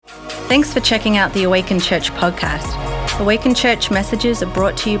Thanks for checking out the Awaken Church podcast. Awaken Church messages are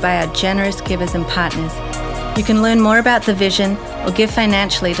brought to you by our generous givers and partners. You can learn more about the vision or give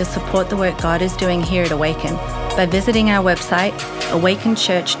financially to support the work God is doing here at Awaken by visiting our website,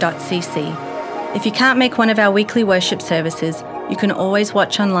 awakenchurch.cc. If you can't make one of our weekly worship services, you can always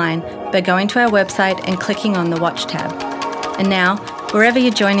watch online by going to our website and clicking on the Watch tab. And now, wherever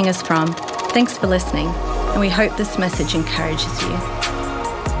you're joining us from, thanks for listening, and we hope this message encourages you.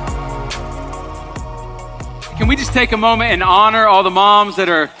 Can we just take a moment and honor all the moms that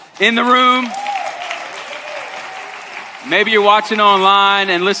are in the room? Maybe you're watching online,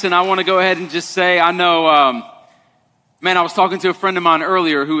 and listen, I want to go ahead and just say, I know, I was talking to a friend of mine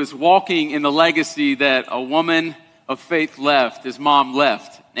earlier who is walking in the legacy that a woman of faith left, his mom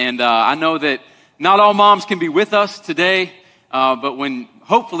left. And I know that not all moms can be with us today, but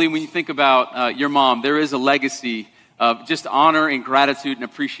hopefully when you think about your mom, there is a legacy of just honor and gratitude and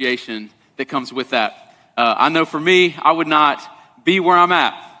appreciation that comes with that. I know for me, I would not be where I'm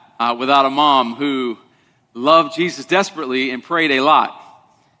at without a mom who loved Jesus desperately and prayed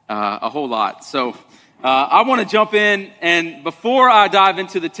a whole lot. So I want to jump in, and before I dive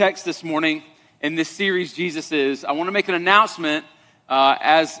into the text this morning in this series, Jesus Is, I want to make an announcement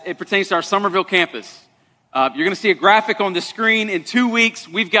as it pertains to our Summerville campus. You're going to see a graphic on the screen. In 2 weeks,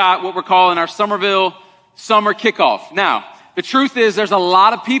 we've got what we're calling our Summerville Summer Kickoff. Now, the truth is there's a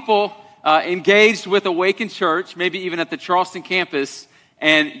lot of people engaged with Awaken Church, maybe even at the Charleston campus,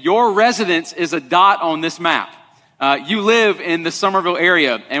 and your residence is a dot on this map. You live in the Summerville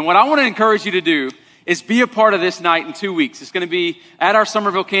area, and what I want to encourage you to do is be a part of this night in 2 weeks. It's going to be at our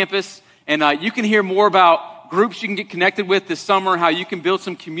Summerville campus, and you can hear more about groups you can get connected with this summer, how you can build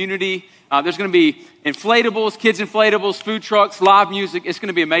some community. There's going to be inflatables, kids inflatables, food trucks, live music. It's going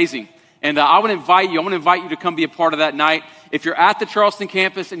to be amazing. And I want to invite you to come be a part of that night. If you're at the Charleston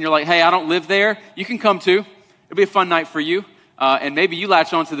campus and you're like, hey, I don't live there, you can come too. It'll be a fun night for you. And maybe you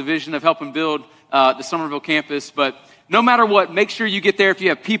latch on to the vision of helping build the Summerville campus. But no matter what, make sure you get there. If you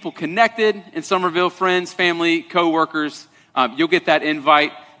have people connected in Summerville, friends, family, co-workers, you'll get that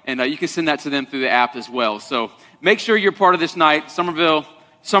invite. And you can send that to them through the app as well. So make sure you're part of this night, Summerville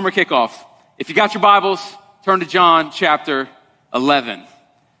Summer Kickoff. If you got your Bibles, turn to John chapter 11.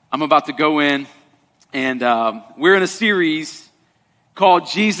 I'm about to go in, and we're in a series called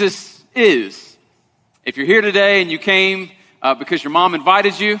Jesus Is. If you're here today and you came because your mom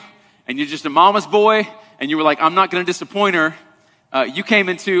invited you, and you're just a mama's boy, and you were like, I'm not going to disappoint her, you came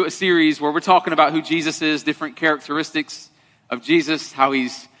into a series where we're talking about who Jesus is, different characteristics of Jesus, how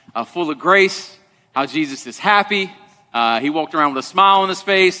he's full of grace, how Jesus is happy. He walked around with a smile on his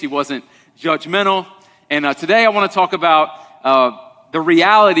face. He wasn't judgmental. And today I want to talk about the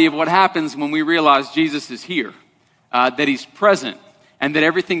reality of what happens when we realize Jesus is here, that he's present, and that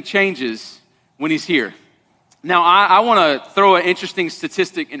everything changes when he's here. Now, I want to throw an interesting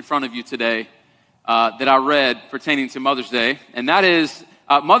statistic in front of you today that I read pertaining to Mother's Day, and that is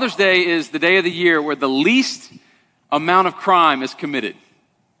Mother's Day is the day of the year where the least amount of crime is committed.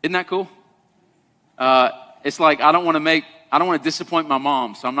 Isn't that cool? It's like I don't want to disappoint my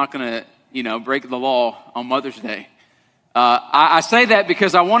mom, so I'm not going to, break the law on Mother's Day. I say that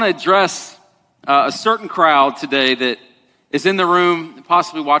because I want to address a certain crowd today that is in the room,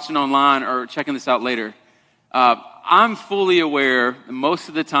 possibly watching online or checking this out later. I'm fully aware most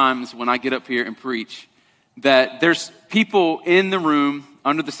of the times when I get up here and preach that there's people in the room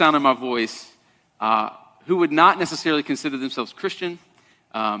under the sound of my voice who would not necessarily consider themselves Christian,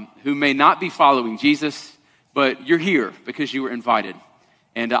 who may not be following Jesus, but you're here because you were invited.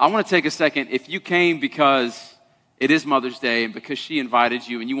 And I want to take a second. If you came because it is Mother's Day, and because she invited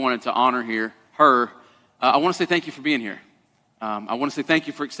you and you wanted to honor her, I want to say thank you for being here. I want to say thank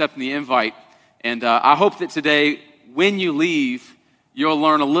you for accepting the invite. And I hope that today, when you leave, you'll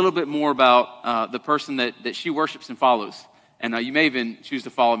learn a little bit more about the person that she worships and follows. And you may even choose to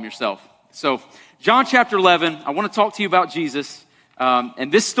follow him yourself. So, John chapter 11, I want to talk to you about Jesus.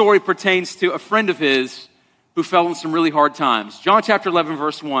 And this story pertains to a friend of his who fell in some really hard times. John chapter 11,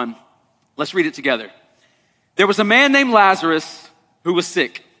 verse 1. Let's read it together. There was a man named Lazarus who was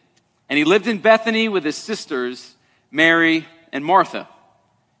sick, and he lived in Bethany with his sisters, Mary and Martha.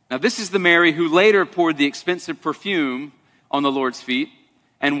 Now, this is the Mary who later poured the expensive perfume on the Lord's feet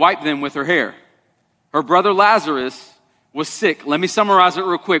and wiped them with her hair. Her brother Lazarus was sick. Let me summarize it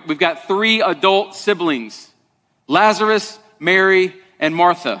real quick. We've got 3 adult siblings, Lazarus, Mary, and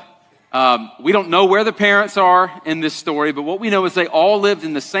Martha. We don't know where the parents are in this story, but what we know is they all lived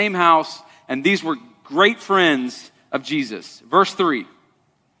in the same house, and these were great friends of Jesus. Verse 3,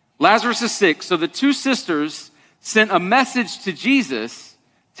 Lazarus is sick, so the 2 sisters sent a message to Jesus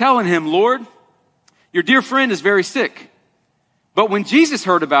telling him, "Lord, your dear friend is very sick." But when Jesus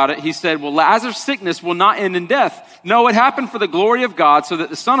heard about it, he said, "Well, Lazarus' sickness will not end in death. No, it happened for the glory of God, so that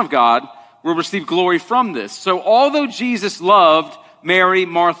the Son of God will receive glory from this." So although Jesus loved Mary,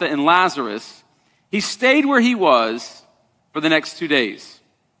 Martha, and Lazarus, he stayed where he was for the next 2 days.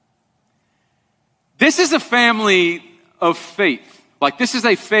 This is a family of faith. Like, this is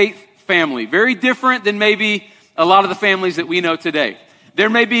a faith family. Very different than maybe a lot of the families that we know today. There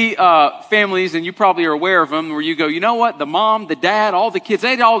may be families, and you probably are aware of them, where you go, you know what? The mom, the dad, all the kids,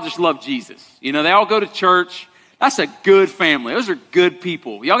 they all just love Jesus. You know, they all go to church. That's a good family. Those are good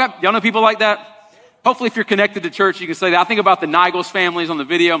people. Y'all know people like that? Hopefully, if you're connected to church, you can say that. I think about the Nigels families on the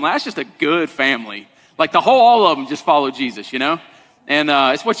video. I'm like, that's just a good family. Like all of them just follow Jesus, you know? And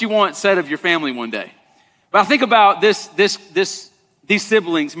it's what you want said of your family one day. But I think about these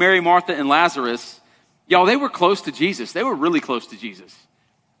siblings, Mary, Martha, and Lazarus. Y'all, they were close to Jesus. They were really close to Jesus.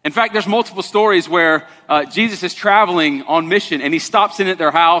 In fact, there's multiple stories where Jesus is traveling on mission and he stops in at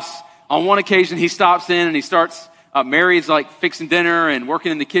their house. On one occasion, he stops in and he starts, Mary's like fixing dinner and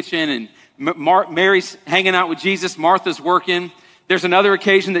working in the kitchen, and Mary's hanging out with Jesus. Martha's working. There's another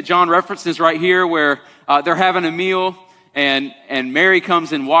occasion that John references right here where they're having a meal and Mary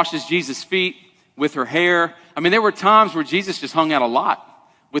comes and washes Jesus' feet with her hair. I mean, there were times where Jesus just hung out a lot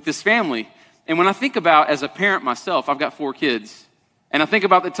with this family. And when I think about, as a parent myself, I've got 4 kids, and I think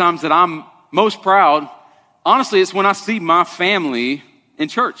about the times that I'm most proud, honestly, it's when I see my family in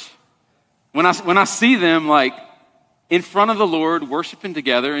church. When I see them like in front of the Lord, worshiping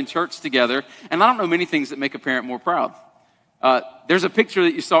together, in church together, and I don't know many things that make a parent more proud. There's a picture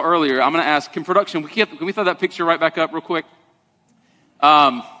that you saw earlier. I'm going to ask, can production, can we throw that picture right back up real quick?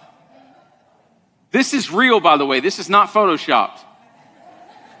 This is real, by the way. This is not photoshopped.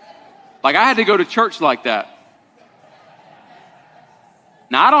 Like, I had to go to church like that.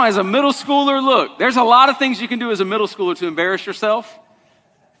 Now, I don't, as a middle schooler, look, there's a lot of things you can do as a middle schooler to embarrass yourself.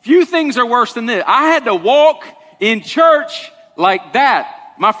 Few things are worse than this. I had to walk in church like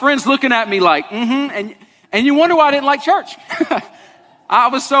that. My friends looking at me like, and you wonder why I didn't like church. I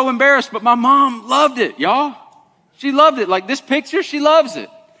was so embarrassed, but my mom loved it, y'all. She loved it. Like this picture, she loves it.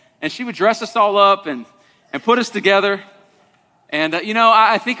 And she would dress us all up and put us together. And,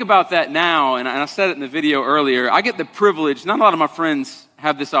 I think about that now, and I said it in the video earlier. I get the privilege, not a lot of my friends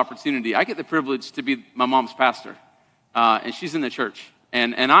have this opportunity. I get the privilege to be my mom's pastor, and she's in the church.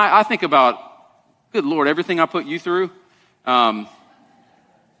 And I think about, good Lord, everything I put you through. And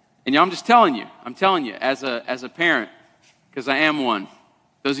I'm just telling you, as a parent, because I am one,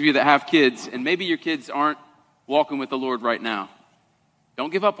 those of you that have kids, and maybe your kids aren't walking with the Lord right now, don't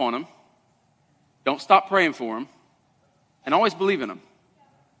give up on them. Don't stop praying for them. And always believe in them.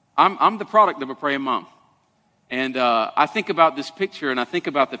 I'm the product of a praying mom. And I think about this picture, and I think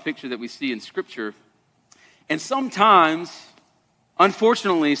about the picture that we see in Scripture. And sometimes,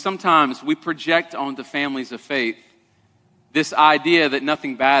 unfortunately, we project onto families of faith this idea that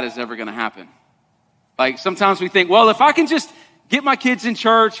nothing bad is ever going to happen. Like sometimes we think, well, if I can just get my kids in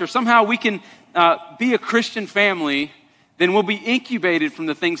church, or somehow we can be a Christian family, then we'll be incubated from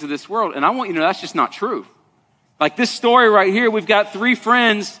the things of this world. And I want you to know that's just not true. Like this story right here, we've got 3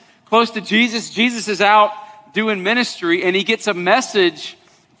 friends close to Jesus. Jesus is out doing ministry, and he gets a message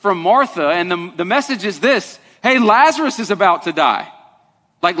from Martha, and the message is this: hey, Lazarus is about to die.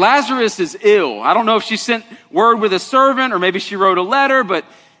 Like Lazarus is ill. I don't know if she sent word with a servant or maybe she wrote a letter, but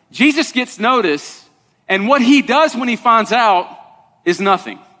Jesus gets notice, and what he does when he finds out is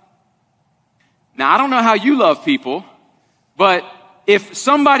nothing. Now, I don't know how you love people, but if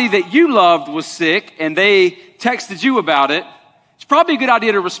somebody that you loved was sick and they texted you about it, it's probably a good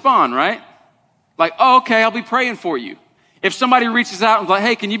idea to respond, right? Like, oh, okay, I'll be praying for you. If somebody reaches out and is like,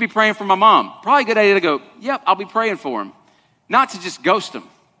 hey, can you be praying for my mom? Probably a good idea to go, yep, I'll be praying for him. Not to just ghost him.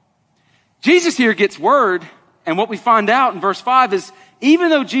 Jesus here gets word, and what we find out in verse 5 is even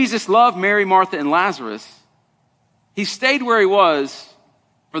though Jesus loved Mary, Martha, and Lazarus, he stayed where he was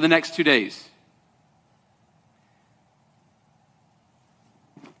for the next 2 days.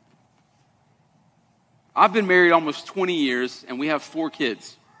 I've been married almost 20 years, and we have 4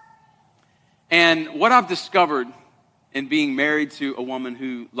 kids. And what I've discovered in being married to a woman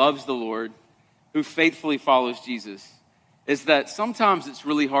who loves the Lord, who faithfully follows Jesus, is that sometimes it's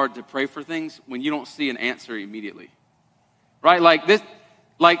really hard to pray for things when you don't see an answer immediately. Right? Like this,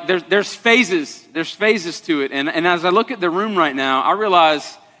 like there's phases to it. And as I look at the room right now, I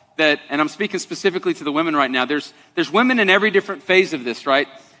realize that, and I'm speaking specifically to the women right now, there's women in every different phase of this, right?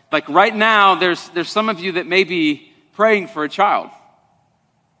 Like right now, there's some of you that may be praying for a child.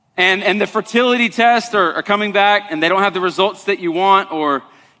 And the fertility tests are coming back and they don't have the results that you want, or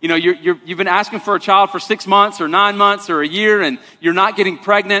you've been asking for a child for 6 months or 9 months or a year, and you're not getting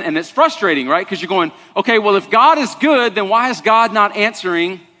pregnant, and it's frustrating, right? Because you're going, okay, well, if God is good, then why is God not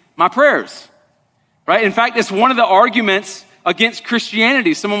answering my prayers, right? In fact, it's one of the arguments against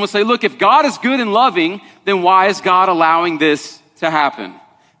Christianity. Someone will say, look, if God is good and loving, then why is God allowing this to happen?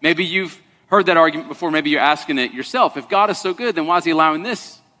 Maybe you've heard that argument before. Maybe you're asking it yourself. If God is so good, then why is he allowing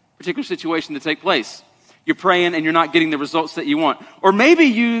this particular situation to take place? You're praying and you're not getting the results that you want. Or maybe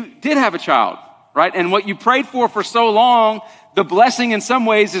you did have a child, right? And what you prayed for so long, the blessing in some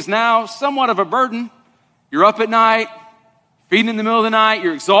ways is now somewhat of a burden. You're up at night, feeding in the middle of the night,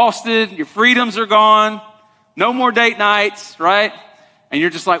 you're exhausted, your freedoms are gone, no more date nights, right? And you're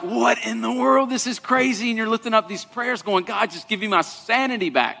just like, what in the world? This is crazy. And you're lifting up these prayers going, God, just give me my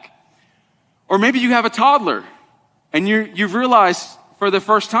sanity back. Or maybe you have a toddler and you've realized for the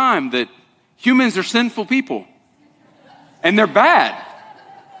first time that humans are sinful people, and they're bad.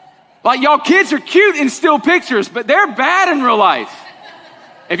 Like, y'all kids are cute in still pictures, but they're bad in real life.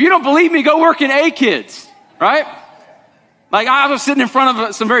 If you don't believe me, go work in A-Kids, right? Like, I was sitting in front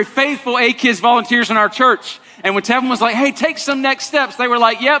of some very faithful A-Kids volunteers in our church, and when Tevin was like, hey, take some next steps, they were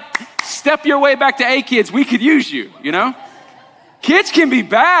like, yep, step your way back to A-Kids. We could use you, you know? Kids can be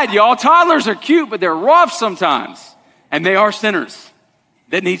bad, y'all. Toddlers are cute, but they're rough sometimes, and they are sinners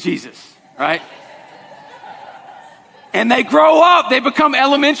that need Jesus. Right? And they grow up, they become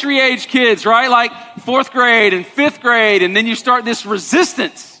elementary age kids, right? Like 4th grade and 5th grade. And then you start this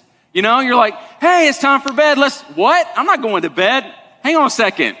resistance, you're like, hey, it's time for bed. What? I'm not going to bed. Hang on a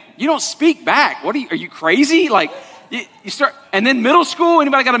second. You don't speak back. What are you crazy? Like you start, and then middle school,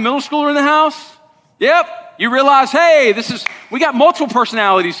 anybody got a middle schooler in the house? Yep. You realize, hey, we got multiple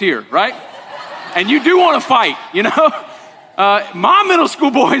personalities here, right? And you do want to fight, my middle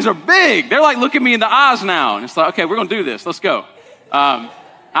school boys are big. They're like looking me in the eyes now. And it's like, okay, we're going to do this. Let's go. I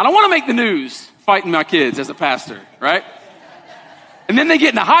don't want to make the news fighting my kids as a pastor, right? And then they get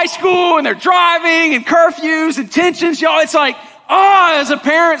into high school and they're driving and curfews and tensions. Y'all, it's like, as a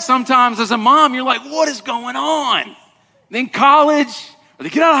parent sometimes, as a mom, you're like, what is going on? And then college, or they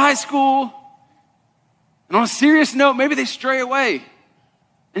get out of high school. And on a serious note, maybe they stray away.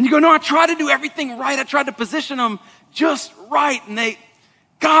 And you go, no, I try to do everything right. I tried to position them just right. And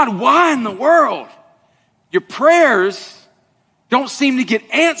God, why in the world? Your prayers don't seem to get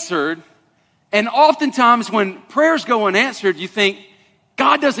answered. And oftentimes when prayers go unanswered, you think,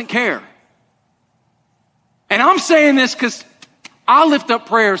 God doesn't care. And I'm saying this because I lift up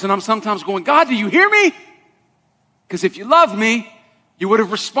prayers and I'm sometimes going, God, do you hear me? Because if you loved me, you would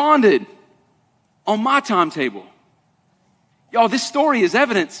have responded on my timetable. Y'all, this story is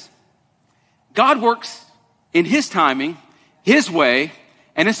evidence. God works in his timing, his way,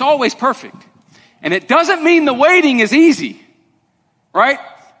 and it's always perfect. And it doesn't mean the waiting is easy, right?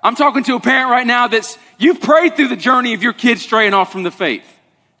 I'm talking to a parent right now you've prayed through the journey of your kids straying off from the faith.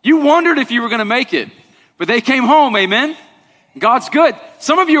 You wondered if you were going to make it, but they came home, amen? God's good.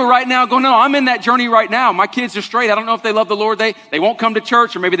 Some of you are right now going, no, I'm in that journey right now. My kids are straight. I don't know if they love the Lord. They won't come to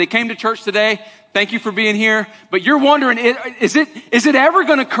church, or maybe they came to church today. Thank you for being here. But you're wondering, is it ever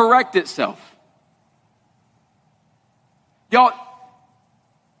going to correct itself? Y'all,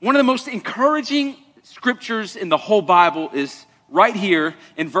 one of the most encouraging scriptures in the whole Bible is right here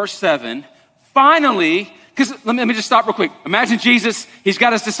in verse 7. Finally, because let me just stop real quick. Imagine Jesus, he's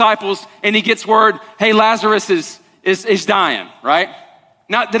got his disciples, and he gets word, hey, Lazarus is dying, right?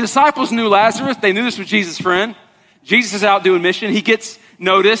 Now, the disciples knew Lazarus. They knew this was Jesus' friend. Jesus is out doing mission. He gets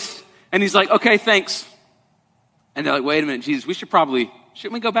notice, and he's like, okay, thanks. And they're like, wait a minute, Jesus,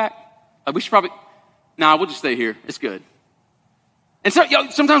 shouldn't we go back? We'll just stay here. It's good. And so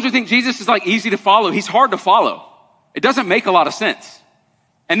sometimes we think Jesus is like easy to follow. He's hard to follow. It doesn't make a lot of sense.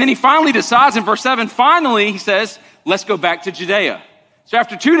 And then he finally decides in verse 7, he says, let's go back to Judea. So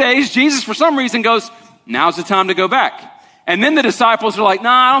after 2 days, Jesus, for some reason, goes, now's the time to go back. And then the disciples are like,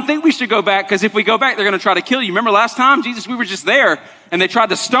 I don't think we should go back, because if we go back, they're going to try to kill you. Remember last time, Jesus, we were just there, and they tried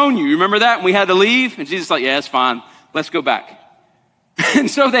to stone you. Remember that? And we had to leave? And Jesus is like, yeah, it's fine. Let's go back. And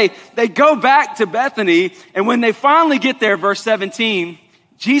so they go back to Bethany, and when they finally get there, verse 17,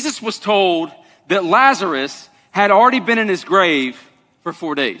 Jesus was told that Lazarus had already been in his grave for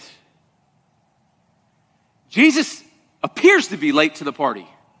 4 days. Jesus appears to be late to the party.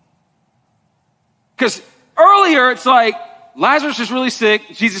 Because earlier it's like, Lazarus is really sick.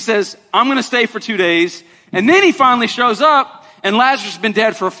 Jesus says, I'm going to stay for 2 days. And then he finally shows up, and Lazarus has been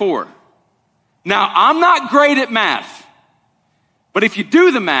dead for 4. Now, I'm not great at math. But if you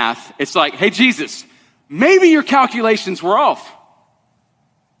do the math, it's like, hey, Jesus, maybe your calculations were off.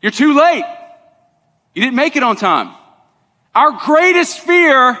 You're too late. You didn't make it on time. Our greatest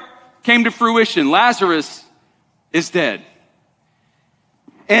fear came to fruition. Lazarus is dead.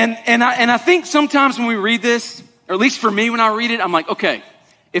 And I think sometimes when we read this, or at least for me when I read it, I'm like, okay,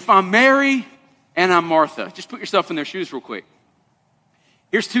 if I'm Mary and I'm Martha, just put yourself in their shoes real quick.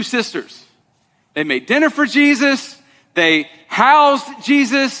 Here's two sisters. They made dinner for Jesus. They housed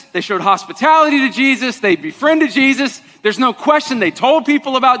Jesus. They showed hospitality to Jesus. They befriended Jesus. There's no question they told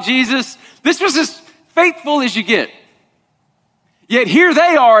people about Jesus. This was as faithful as you get. Yet here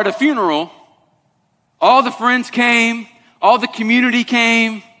they are at a funeral. All the friends came. All the community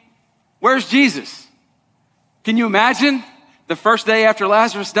came. Where's Jesus? Can you imagine the first day after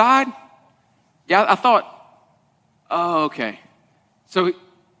Lazarus died? Yeah, I thought, oh, okay. So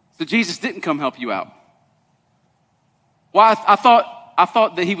Jesus didn't come help you out. Well, I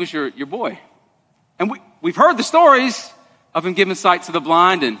thought that he was your boy. And we've heard the stories of him giving sight to the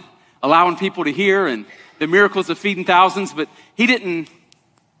blind and allowing people to hear and the miracles of feeding thousands, but he didn't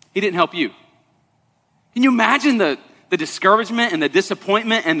help you. Can you imagine the discouragement and the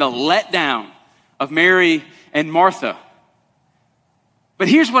disappointment and the letdown of Mary and Martha? But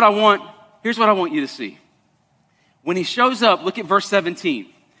here's what I want you to see. When he shows up, look at verse 17.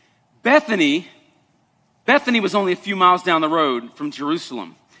 Bethany was only a few miles down the road from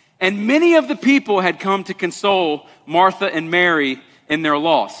Jerusalem. And many of the people had come to console Martha and Mary in their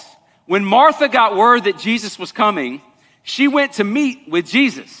loss. When Martha got word that Jesus was coming, she went to meet with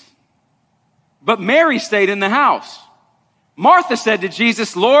Jesus. But Mary stayed in the house. Martha said to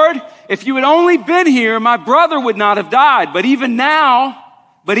Jesus, Lord, if you had only been here, my brother would not have died. But even now,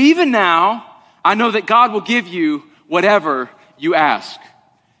 I know that God will give you whatever you ask.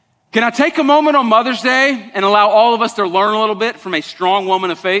 Can I take a moment on Mother's Day and allow all of us to learn a little bit from a strong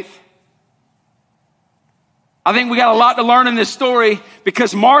woman of faith? I think we got a lot to learn in this story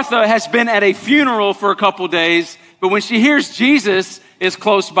because Martha has been at a funeral for a couple days, but when she hears Jesus is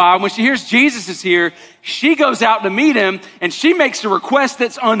close by, when she hears Jesus is here, she goes out to meet him and she makes a request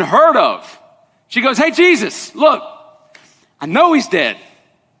that's unheard of. She goes, hey, Jesus, look, I know he's dead.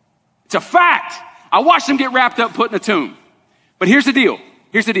 It's a fact. I watched him get wrapped up, put in a tomb. But here's the deal.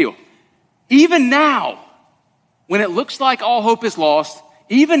 Even now, when it looks like all hope is lost,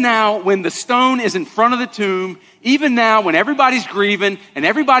 even now when the stone is in front of the tomb, even now when everybody's grieving and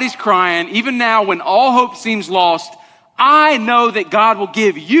everybody's crying, even now when all hope seems lost, I know that God will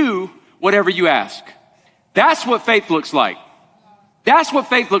give you whatever you ask. That's what faith looks like. That's what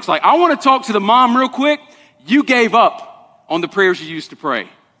faith looks like. I want to talk to the mom real quick. You gave up on the prayers you used to pray.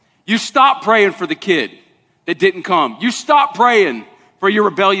 You stopped praying for the kid that didn't come. You stopped praying for your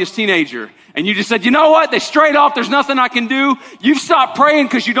rebellious teenager. And you just said, you know what? They strayed off. There's nothing I can do. You've stopped praying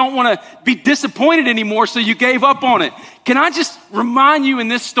because you don't want to be disappointed anymore, so you gave up on it. Can I just remind you in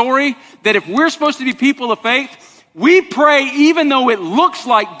this story that if we're supposed to be people of faith, we pray even though it looks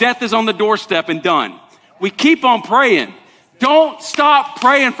like death is on the doorstep and done. We keep on praying. Don't stop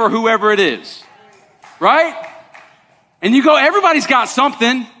praying for whoever it is. Right? And you go, everybody's got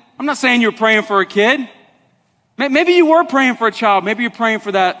something. I'm not saying you're praying for a kid. Maybe you were praying for a child. Maybe you're praying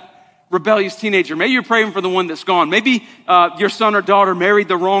for that rebellious teenager. Maybe you're praying for the one that's gone. Maybe your son or daughter married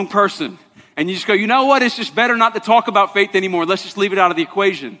the wrong person. And you just go, you know what? It's just better not to talk about faith anymore. Let's just leave it out of the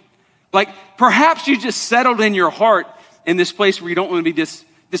equation. Like perhaps you just settled in your heart in this place where you don't want to be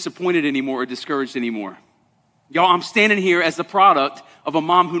disappointed anymore or discouraged anymore. Y'all, I'm standing here as the product of a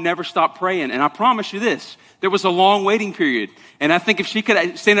mom who never stopped praying. And I promise you this, there was a long waiting period. And I think if she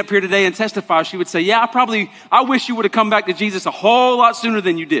could stand up here today and testify, she would say, yeah, I wish you would have come back to Jesus a whole lot sooner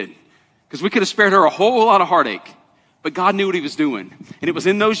than you did. Because we could have spared her a whole lot of heartache. But God knew what he was doing. And it was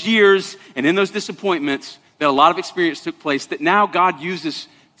in those years and in those disappointments that a lot of experience took place that now God uses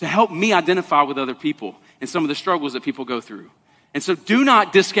to help me identify with other people and some of the struggles that people go through. And so do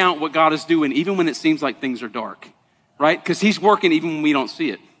not discount what God is doing even when it seems like things are dark, right? Because he's working even when we don't see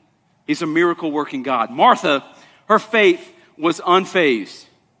it. He's a miracle working God. Martha, her faith was unfazed.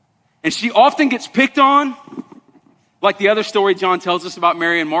 And she often gets picked on. Like the other story John tells us about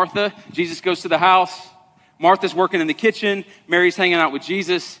Mary and Martha. Jesus goes to the house. Martha's working in the kitchen. Mary's hanging out with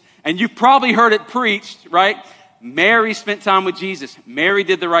Jesus. And you've probably heard it preached, right? Mary spent time with Jesus. Mary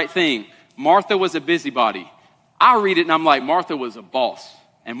did the right thing. Martha was a busybody. I read it and I'm like, Martha was a boss.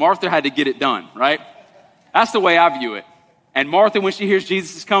 And Martha had to get it done, right? That's the way I view it. And Martha, when she hears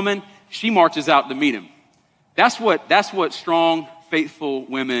Jesus is coming, she marches out to meet him. That's what strong, faithful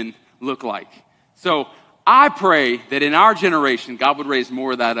women look like. So I pray that in our generation, God would raise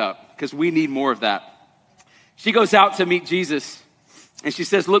more of that up because we need more of that. She goes out to meet Jesus and she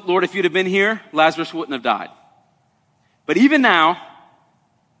says, look, Lord, if you'd have been here, Lazarus wouldn't have died. But even now,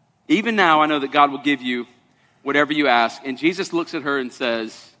 I know that God will give you whatever you ask. And Jesus looks at her and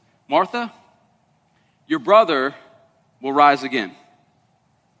says, Martha, your brother will rise again.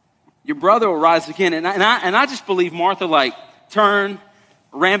 Your brother will rise again. And I just believe Martha turned,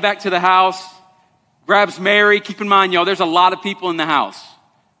 ran back to the house, grabs Mary. Keep in mind, y'all, there's a lot of people in the house,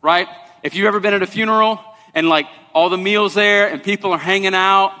 right? If you've ever been at a funeral and all the meals there and people are hanging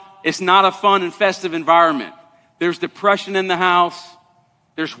out, it's not a fun and festive environment. There's depression in the house.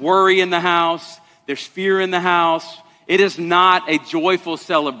 There's worry in the house. There's fear in the house. It is not a joyful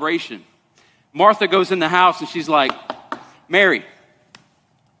celebration. Martha goes in the house and she's like, Mary,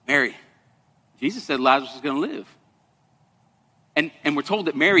 Jesus said Lazarus is going to live. And we're told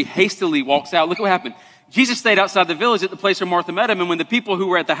that Mary hastily walks out. Look what happened. Jesus stayed outside the village at the place where Martha met him. And when the people who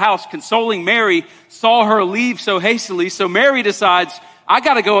were at the house consoling Mary saw her leave so hastily, so Mary decides, I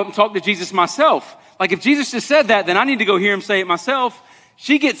got to go up and talk to Jesus myself. If Jesus just said that, then I need to go hear him say it myself.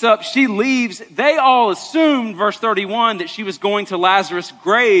 She gets up, she leaves. They all assumed, verse 31, that she was going to Lazarus'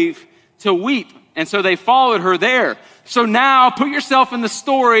 grave to weep. And so they followed her there. So now put yourself in the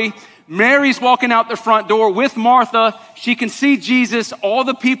story. Mary's walking out the front door with Martha. She can see Jesus. All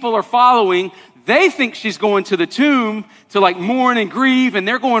the people are following. They think she's going to the tomb to mourn and grieve, and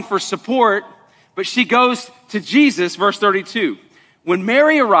they're going for support. But she goes to Jesus, verse 32. When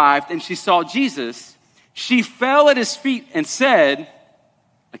Mary arrived and she saw Jesus, she fell at his feet and said,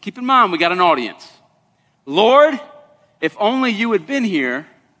 now keep in mind, we got an audience. Lord, if only you had been here,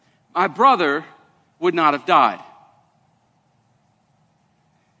 my brother would not have died.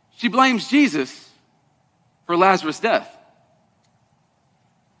 She blames Jesus for Lazarus' death.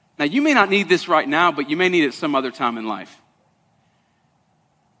 Now, you may not need this right now, but you may need it some other time in life.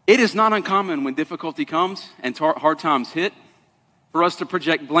 It is not uncommon when difficulty comes and hard times hit for us to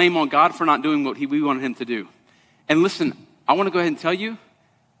project blame on God for not doing what we wanted him to do. And listen, I want to go ahead and tell you,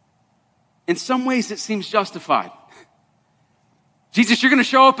 in some ways it seems justified. Jesus, you're going to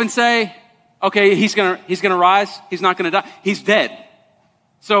show up and say, okay, he's going to rise. He's not going to die. He's dead.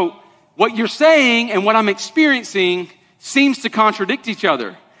 So what you're saying and what I'm experiencing seems to contradict each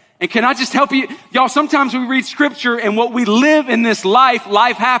other. And can I just help you? Y'all, sometimes we read scripture and what we live in this life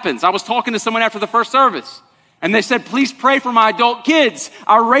happens. I was talking to someone after the first service and they said, please pray for my adult kids.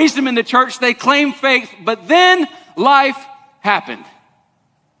 I raised them in the church. They claim faith, but then life happened.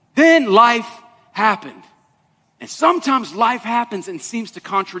 Then life happened. And sometimes life happens and seems to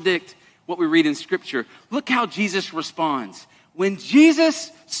contradict what we read in scripture. Look how Jesus responds. When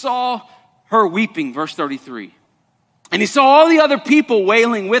Jesus saw her weeping, verse 33, and he saw all the other people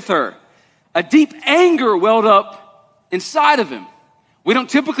wailing with her, a deep anger welled up inside of him. We don't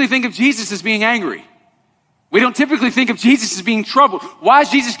typically think of Jesus as being angry. We don't typically think of Jesus as being troubled. Why is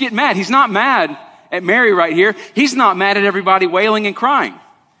Jesus getting mad? He's not mad at Mary right here. He's not mad at everybody wailing and crying.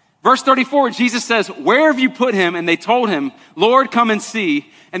 Verse 34, Jesus says, where have you put him? And they told him, Lord, come and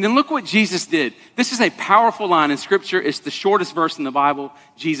see. And then look what Jesus did. This is a powerful line in scripture. It's the shortest verse in the Bible.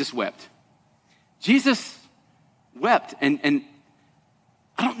 Jesus wept. Jesus wept. And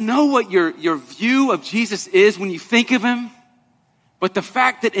I don't know what your view of Jesus is when you think of him, but the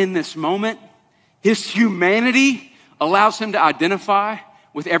fact that in this moment, his humanity allows him to identify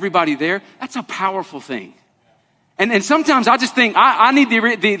with everybody there, that's a powerful thing. And sometimes I just think I need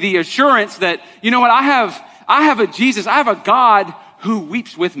the assurance that, you know what, I have a Jesus, I have a God who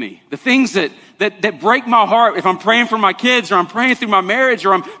weeps with me. The things that break my heart, if I'm praying for my kids or I'm praying through my marriage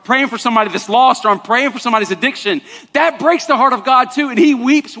or I'm praying for somebody that's lost or I'm praying for somebody's addiction, that breaks the heart of God too, and he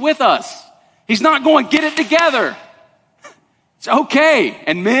weeps with us. He's not going, get it together. It's okay.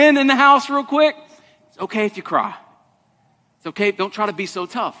 And men in the house real quick, it's okay if you cry. It's okay, don't try to be so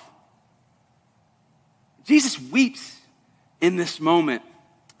tough. Jesus weeps in this moment,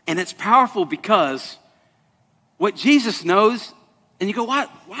 and it's powerful because what Jesus knows, and you go, why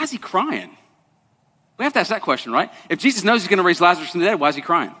is he crying? We have to ask that question, right? If Jesus knows he's going to raise Lazarus from the dead, why is he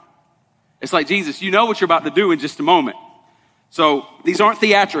crying? It's like, Jesus, you know what you're about to do in just a moment. So these aren't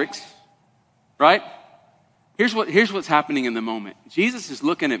theatrics, right? Here's what's happening in the moment. Jesus is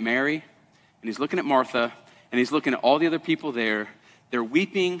looking at Mary, and he's looking at Martha, and he's looking at all the other people there. They're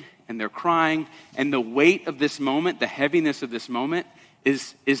weeping and they're crying, and the weight of this moment, the heaviness of this moment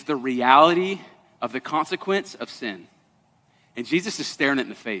is the reality of the consequence of sin. And Jesus is staring it in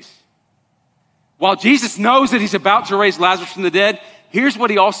the face. While Jesus knows that he's about to raise Lazarus from the dead, here's what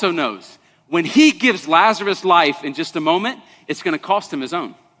he also knows. When he gives Lazarus life in just a moment, it's going to cost him his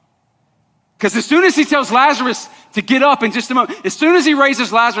own. Because as soon as he tells Lazarus to get up in just a moment, as soon as he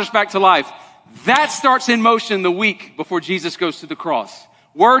raises Lazarus back to life, that starts in motion the week before Jesus goes to the cross.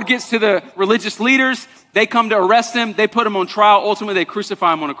 Word gets to the religious leaders. They come to arrest him. They put him on trial. Ultimately, they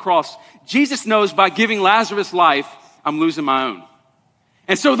crucify him on a cross. Jesus knows by giving Lazarus life, I'm losing my own.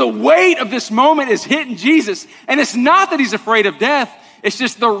 And so the weight of this moment is hitting Jesus. And it's not that he's afraid of death. It's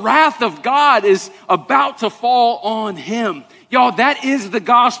just the wrath of God is about to fall on him. Y'all, that is the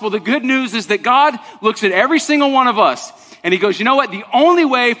gospel. The good news is that God looks at every single one of us and he goes, you know what? The only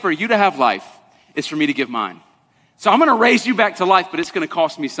way for you to have life is for me to give mine. So I'm going to raise you back to life, but it's going to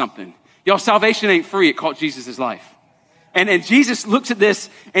cost me something. Y'all, salvation ain't free. It cost Jesus his life. And Jesus looks at this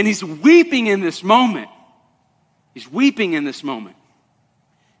and he's weeping in this moment. He's weeping in this moment.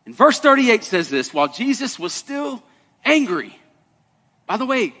 And verse 38 says this, while Jesus was still angry. By the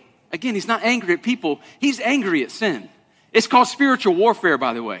way, again, he's not angry at people. He's angry at sin. It's called spiritual warfare,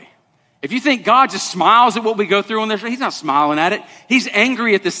 by the way. If you think God just smiles at what we go through on this, he's not smiling at it. He's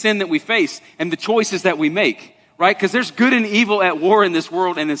angry at the sin that we face and the choices that we make, right? Because there's good and evil at war in this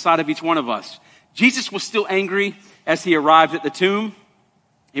world and inside of each one of us. Jesus was still angry as he arrived at the tomb.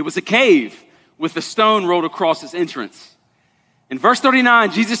 It was a cave with a stone rolled across its entrance. In verse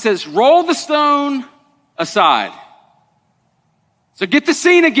 39, Jesus says, roll the stone aside. So get the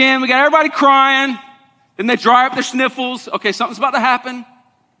scene again. We got everybody crying. Then they dry up their sniffles. Okay, something's about to happen.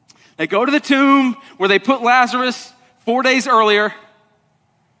 They go to the tomb where they put Lazarus 4 days earlier.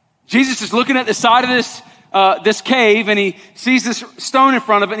 Jesus is looking at the side of this cave and he sees this stone in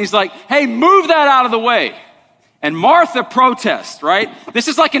front of it and he's like, hey, move that out of the way. And Martha protests, right? This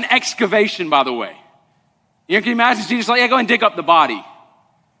is like an excavation, by the way. You can imagine Jesus like, yeah, go and dig up the body.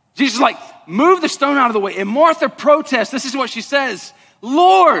 Jesus is like, move the stone out of the way. And Martha protests. This is what she says.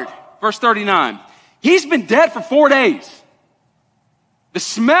 Lord, verse 39, he's been dead for 4 days. The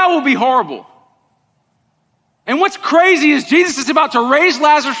smell will be horrible. And what's crazy is Jesus is about to raise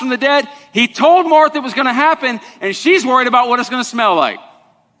Lazarus from the dead. He told Martha it was going to happen, and she's worried about what it's going to smell like.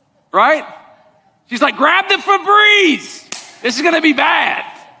 Right? She's like, grab the Febreze. This is going to be bad.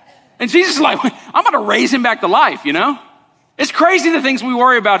 And Jesus is like, I'm going to raise him back to life, you know? It's crazy the things we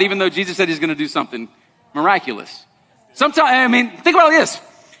worry about, even though Jesus said he's going to do something miraculous. Sometimes, I mean, think about this.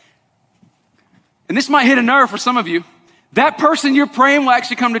 And this might hit a nerve for some of you. That person you're praying will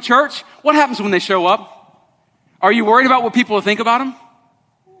actually come to church. What happens when they show up? Are you worried about what people will think about them?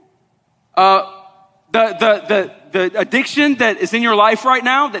 The addiction that is in your life right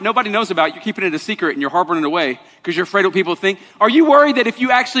now that nobody knows about, you're keeping it a secret and you're harboring it away because you're afraid of what people think. Are you worried that if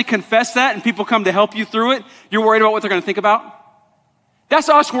you actually confess that and people come to help you through it, you're worried about what they're going to think about? That's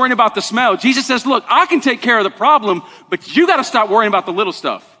us worrying about the smell. Jesus says, look, I can take care of the problem, but you got to stop worrying about the little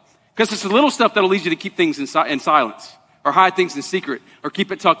stuff because it's the little stuff that'll lead you to keep things in silence or hide things in secret or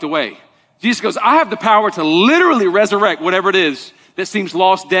keep it tucked away. Jesus goes, I have the power to literally resurrect whatever it is that seems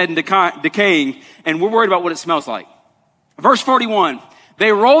lost, dead, and decaying, and we're worried about what it smells like. Verse 41,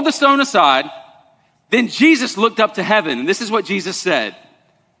 they rolled the stone aside. Then Jesus looked up to heaven, and this is what Jesus said.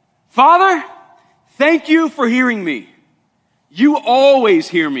 Father, thank you for hearing me. You always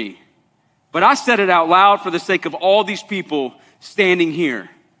hear me, but I said it out loud for the sake of all these people standing here,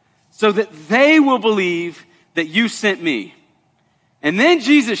 so that they will believe that you sent me. And then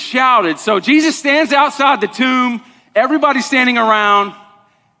Jesus shouted. So Jesus stands outside the tomb. Everybody's standing around.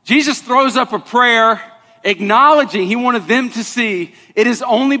 Jesus throws up a prayer, acknowledging he wanted them to see it is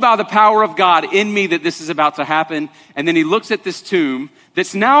only by the power of God in me that this is about to happen. And then he looks at this tomb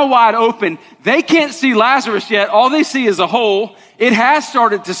that's now wide open. They can't see Lazarus yet. All they see is a hole. It has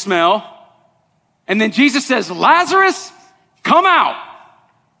started to smell. And then Jesus says, Lazarus, come out.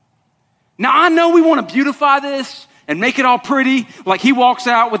 Now I know we want to beautify this and make it all pretty. Like he walks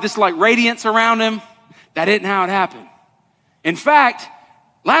out with this like radiance around him. That isn't how it happened. In fact,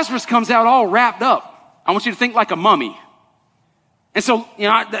 Lazarus comes out all wrapped up. I want you to think like a mummy. And so, you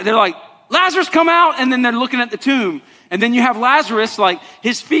know, they're like, Lazarus, come out. And then they're looking at the tomb. And then you have Lazarus, like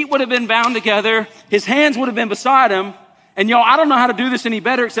his feet would have been bound together. His hands would have been beside him. And y'all, I don't know how to do this any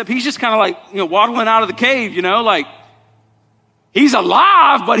better, except he's just kind of like, you know, waddling out of the cave, you know, like he's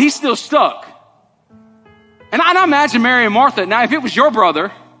alive, but he's still stuck. And I imagine Mary and Martha. Now, if it was your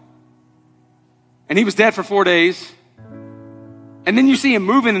brother, and he was dead for 4 days, and then you see him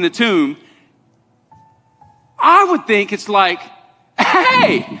moving in the tomb, I would think it's like,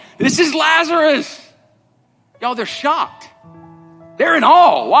 hey, this is Lazarus. Y'all, they're shocked. They're in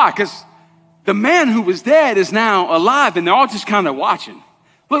awe. Why? Because the man who was dead is now alive, and they're all just kind of watching.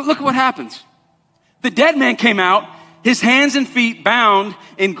 Look at what happens. The dead man came out, his hands and feet bound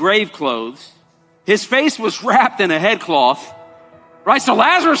in grave clothes. His face was wrapped in a headcloth, right? So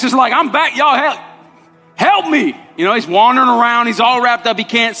Lazarus is like, I'm back, y'all, help me. You know, he's wandering around. He's all wrapped up. He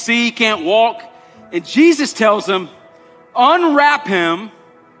can't see, can't walk. And Jesus tells him, unwrap him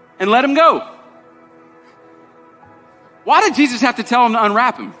and let him go. Why did Jesus have to tell him to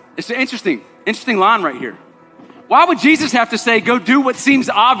unwrap him? It's an interesting line right here. Why would Jesus have to say, go do what seems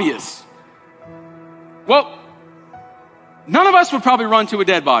obvious? Well, none of us would probably run to a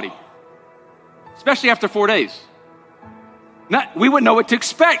dead body, especially after 4 days. We wouldn't know what to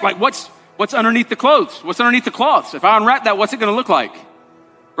expect. Like what's underneath the clothes? What's underneath the cloths? If I unwrap that, what's it going to look like?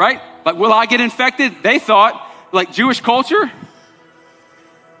 Right? Like, will I get infected? They thought, like Jewish culture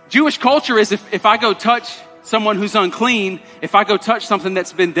is if I go touch someone who's unclean, if I go touch something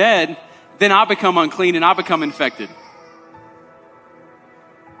that's been dead, then I become unclean and I become infected.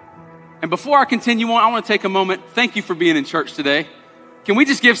 And before I continue on, I want to take a moment. Thank you for being in church today. Can we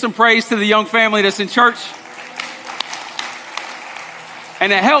just give some praise to the young family that's in church?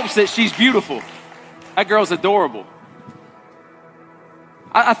 And it helps that she's beautiful. That girl's adorable.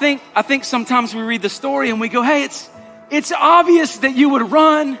 I think sometimes we read the story and we go, hey, it's obvious that you would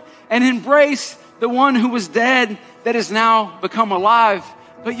run and embrace the one who was dead that has now become alive.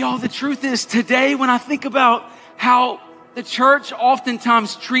 But y'all, the truth is today when I think about how the church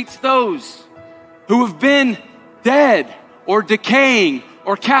oftentimes treats those who have been dead or decaying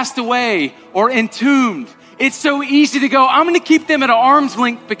or cast away or entombed, it's so easy to go, I'm going to keep them at an arm's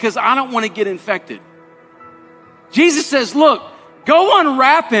length because I don't want to get infected. Jesus says, look, go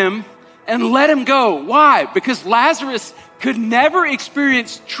unwrap him and let him go. Why? Because Lazarus could never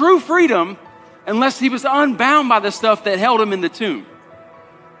experience true freedom unless he was unbound by the stuff that held him in the tomb.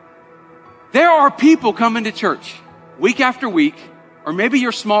 There are people coming to church week after week, or maybe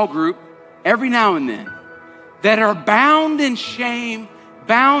your small group, every now and then, that are bound in shame,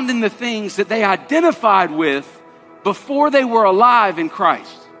 bound in the things that they identified with before they were alive in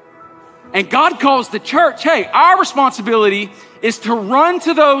Christ. And God calls the church, hey, our responsibility is to run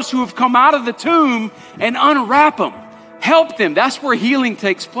to those who have come out of the tomb and unwrap them, help them. That's where healing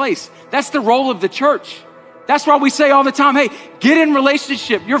takes place. That's the role of the church. That's why we say all the time, hey, get in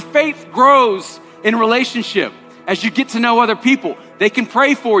relationship. Your faith grows in relationship as you get to know other people. They can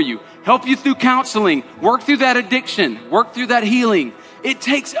pray for you, help you through counseling, work through that addiction, work through that healing. It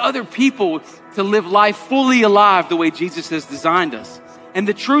takes other people to live life fully alive the way Jesus has designed us. And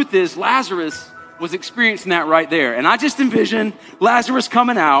the truth is, Lazarus was experiencing that right there. And I just envision Lazarus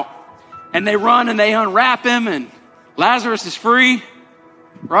coming out, and they run and they unwrap him, and Lazarus is free,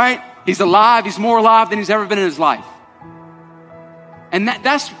 right? He's alive. He's more alive than he's ever been in his life. And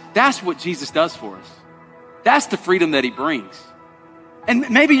that's what Jesus does for us. That's the freedom that he brings. And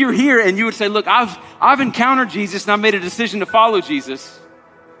maybe you're here and you would say, look, I've encountered Jesus and I made a decision to follow Jesus,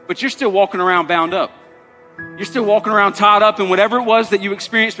 but you're still walking around bound up. You're still walking around tied up in whatever it was that you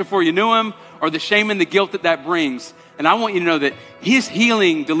experienced before you knew him, or the shame and the guilt that brings. And I want you to know that his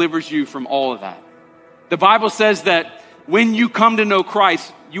healing delivers you from all of that. The Bible says that when you come to know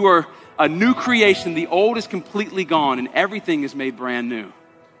Christ, you are a new creation. The old is completely gone and everything is made brand new.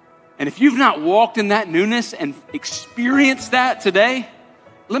 And if you've not walked in that newness and experienced that today,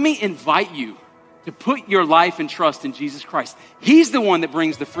 let me invite you to put your life and trust in Jesus Christ. He's the one that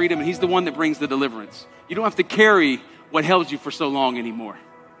brings the freedom, and he's the one that brings the deliverance. You don't have to carry what held you for so long anymore.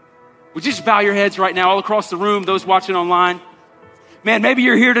 Would you just bow your heads right now all across the room, those watching online? Man, maybe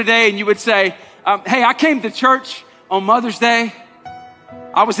you're here today and you would say, hey, I came to church on Mother's Day.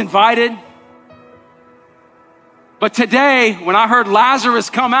 I was invited. But today, when I heard Lazarus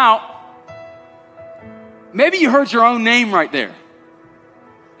come out, maybe you heard your own name right there.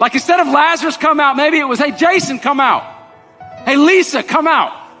 Like instead of Lazarus come out, maybe it was, hey, Jason, come out. Hey, Lisa, come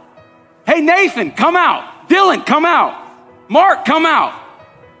out. Hey, Nathan, come out. Dylan, come out. Mark, come out.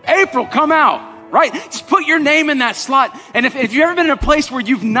 April, come out, right? Just put your name in that slot. And if you've ever been in a place where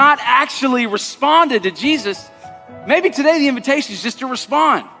you've not actually responded to Jesus, maybe today the invitation is just to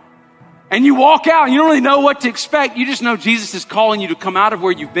respond. And you walk out and you don't really know what to expect. You just know Jesus is calling you to come out of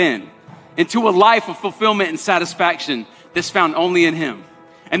where you've been into a life of fulfillment and satisfaction that's found only in him.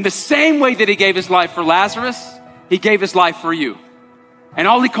 And the same way that he gave his life for Lazarus, he gave his life for you. And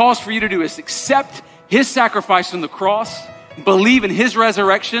all he calls for you to do is accept his sacrifice on the cross, believe in his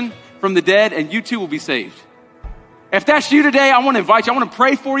resurrection from the dead, and you too will be saved. If that's you today, I want to invite you. I want to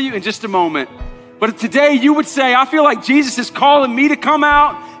pray for you in just a moment. But if today you would say, I feel like Jesus is calling me to come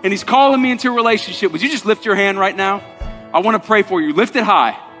out and he's calling me into a relationship. Would you just lift your hand right now? I want to pray for you. Lift it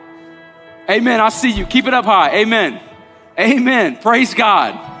high. Amen. I see you. Keep it up high. Amen. Amen. Praise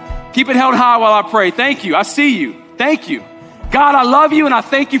God. Keep it held high while I pray. Thank you. I see you. Thank you. God, I love you and I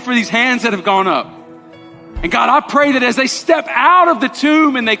thank you for these hands that have gone up. And God, I pray that as they step out of the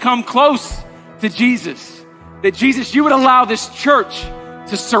tomb and they come close to Jesus, that Jesus, you would allow this church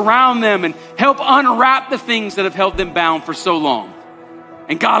to surround them and help unwrap the things that have held them bound for so long.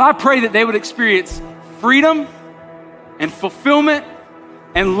 And God, I pray that they would experience freedom and fulfillment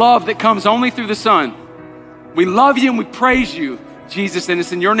and love that comes only through the Son. We love you and we praise you, Jesus, and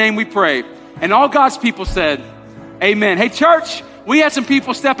it's in your name we pray. And all God's people said, amen. Hey, church, we had some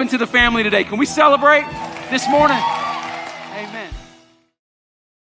people step into the family today. Can we celebrate this morning? Amen.